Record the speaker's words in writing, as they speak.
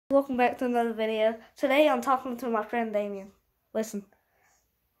Welcome back to another video. Today I'm talking to my friend Damien. Listen.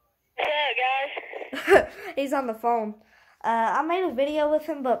 What's up, guys? He's on the phone. I made a video with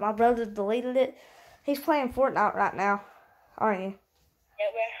him, but my brother deleted it. He's playing Fortnite right now, aren't you? Yeah,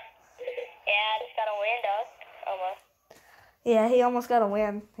 bro. Yeah, I just got a win, dog. Almost. Yeah, he almost got a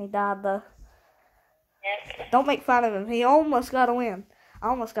win. He died, though. Yeah. Don't make fun of him. He almost got a win. I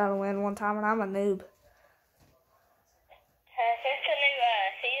almost got a win one time, and I'm a noob. Since the new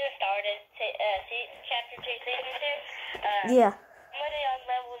season started, Chapter 2, Season 2, Yeah. I'm already on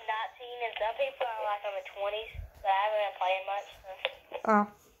level 19, and some people are like on the 20s, but I haven't been playing much.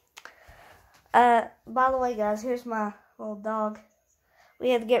 So. By the way, guys, here's my little dog. We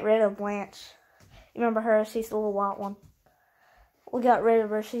had to get rid of Blanche. You remember her? She's the little white one. We got rid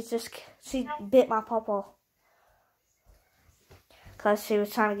of her. She bit my pawpaw. Because she was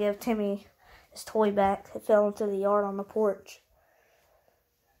trying to give Timmy his toy back. It fell into the yard on the porch.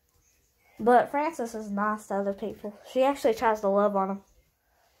 But Frances is nice to other people. She actually tries to love on them.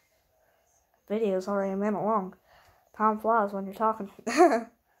 Video's already a minute long. Time flies when you're talking.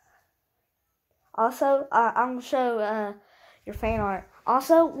 Also, I'm going to show your fan art.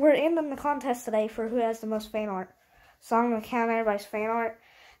 Also, we're ending the contest today for who has the most fan art. So I'm going to count everybody's fan art.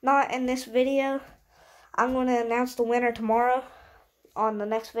 Not in this video. I'm going to announce the winner tomorrow on the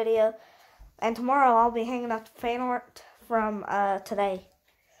next video. And tomorrow I'll be hanging up the fan art from today.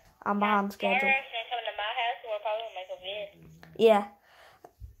 I'm behind schedule. Tomorrow, if come to my house, we'll probably make a vid. Yeah.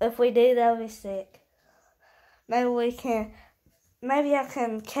 If we do, that'll be sick. Maybe I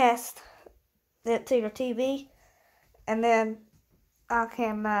can cast it to your TV. And then I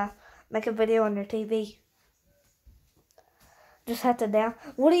can make a video on your TV. Just have to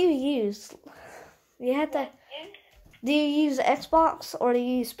what do you use? You have to. Do you use Xbox or do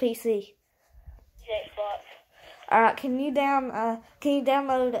you use PC? Xbox. Alright, can you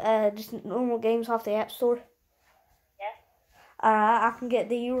download just normal games off the App Store? Yeah. Alright, I can get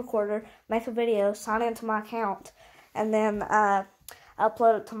the U-Recorder, make a video, sign into my account, and then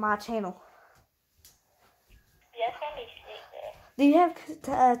upload it to my channel. Yeah, that's gonna be sick, though. Do you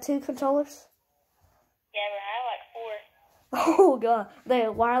have 2 controllers? Yeah, but I have like 4. Oh god,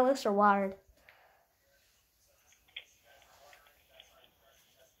 they're wireless or wired?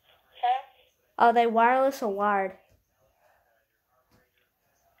 Huh? Are they wireless or wired?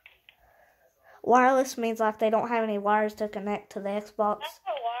 Wireless means like they don't have any wires to connect to the Xbox. Some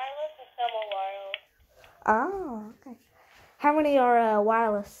are wireless and some are wireless. Oh, okay. How many are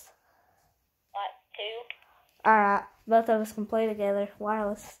wireless? Like 2. Alright, both of us can play together.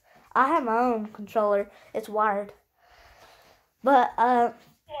 Wireless. I have my own controller. It's wired. But, One of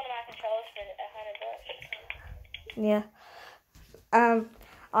my controllers for $100. Yeah.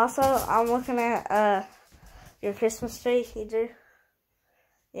 Also, I'm looking at, your Christmas tree you drew.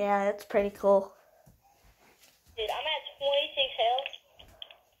 Yeah, it's pretty cool. Dude, I'm at 26 health.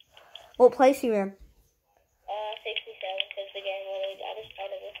 What place you in? 67, because the game I just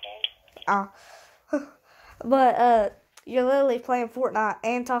started this game. Oh. But, you're literally playing Fortnite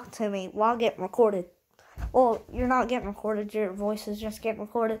and talking to me while getting recorded. Well, you're not getting recorded, your voice is just getting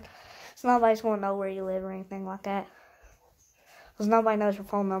recorded. So nobody's going to know where you live or anything like that. Because nobody knows your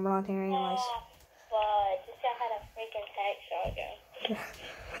phone number on here anyways. Oh, but this guy had a freaking tank shotgun.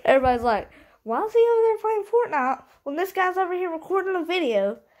 Everybody's like, why is he over there playing Fortnite when this guy's over here recording a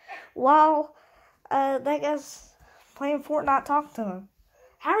video while that guy's playing Fortnite talking to him?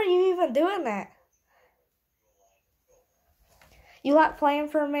 How are you even doing that? You like playing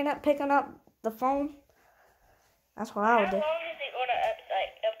for a minute, picking up the phone? That's what I would do. How long does the order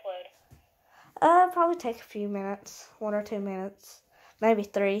upload? Probably take a few minutes, 1 or 2 minutes, maybe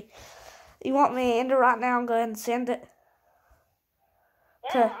 3. You want me to end it right now and go ahead and send it?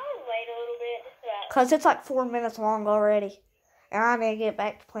 Well, I'll wait a little bit. Because it's like 4 minutes long already. And I need to get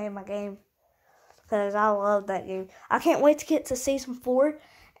back to playing my game. Because I love that game. I can't wait to get to Season 4.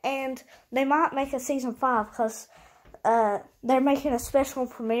 And they might make a Season 5 because they're making a special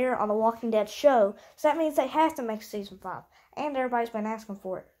premiere on the Walking Dead show. So that means they have to make Season 5. And everybody's been asking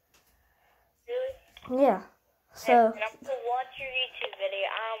for it. Really? Yeah. So. And I'm going to watch your YouTube video.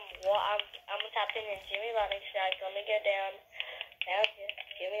 I'm going to type in Jimmy Lightning Strike. Let me go down. Now just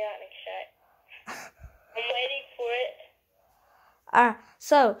give me Lightning Strike. I'm waiting for it. Alright,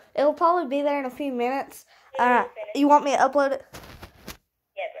 so it'll probably be there in a few minutes. Alright, you want me to upload it?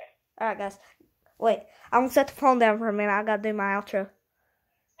 Yeah, bro. Alright, guys. Wait, I'm gonna set the phone down for a minute. I gotta do my outro.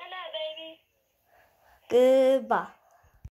 Good night, baby. Goodbye.